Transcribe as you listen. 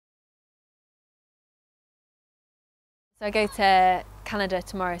So I go to Canada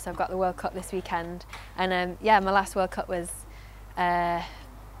tomorrow, so I've got the World Cup this weekend. And yeah, my last World Cup was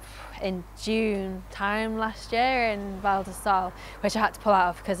in June time last year in Val de Sol, which I had to pull out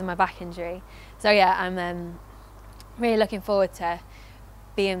of because of my back injury. So yeah, I'm really looking forward to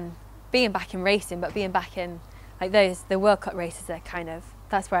being back in racing, but being back in like the World Cup races are kind of,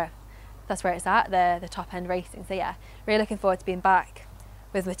 that's where it's at, the top end racing. So yeah, really looking forward to being back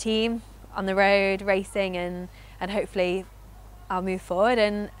with my team on the road racing, and hopefully I'll move forward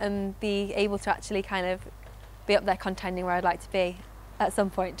and be able to actually kind of be up there contending where I'd like to be at some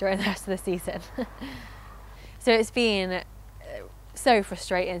point during the rest of the season. So it's been so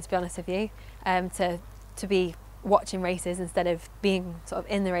frustrating, to be honest with you, to be watching races instead of being sort of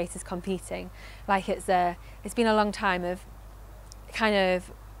in the races competing. Like it's been a long time of kind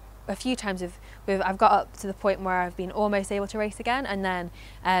of a few times I've got up to the point where I've been almost able to race again, and then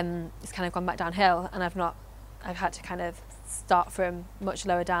it's kind of gone back downhill, and I've had to kind of start from much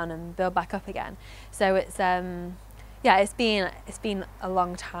lower down and build back up again. So it's yeah, it's been a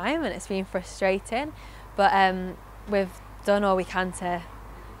long time and it's been frustrating, but we've done all we can to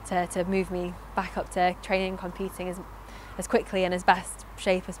move me back up to training and competing as quickly and as best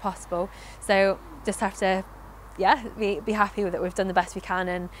shape as possible. So just have to, yeah, be happy with it. We've done the best we can,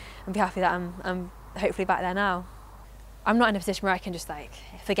 and be happy that I'm hopefully back there now. I'm not in a position where I can just like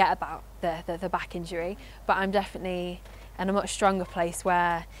forget about the back injury, but I'm definitely in a much stronger place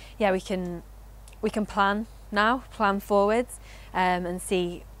where, yeah, we can plan now, plan forwards, and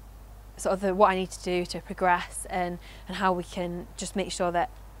see sort of what I need to do to progress, and how we can just make sure that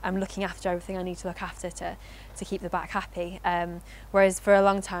I'm looking after everything I need to look after to keep the back happy. Whereas for a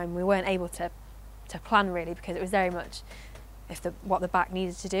long time we weren't able to plan really, because it was very much what the back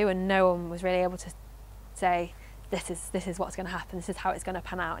needed to do, and no one was really able to say this is what's going to happen, this is how it's going to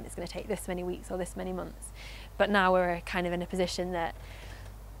pan out, and it's going to take this many weeks or this many months. But now we're kind of in a position that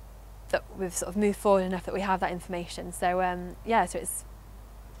we've sort of moved forward enough that we have that information. So yeah, so it's,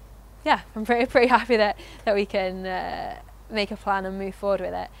 yeah, I'm pretty happy that we can make a plan and move forward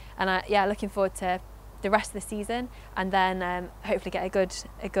with it. And yeah, looking forward to the rest of the season, and then hopefully get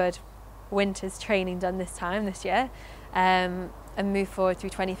a good winter's training done this year, and move forward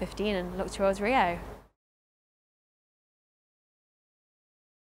through 2015 and look towards Rio.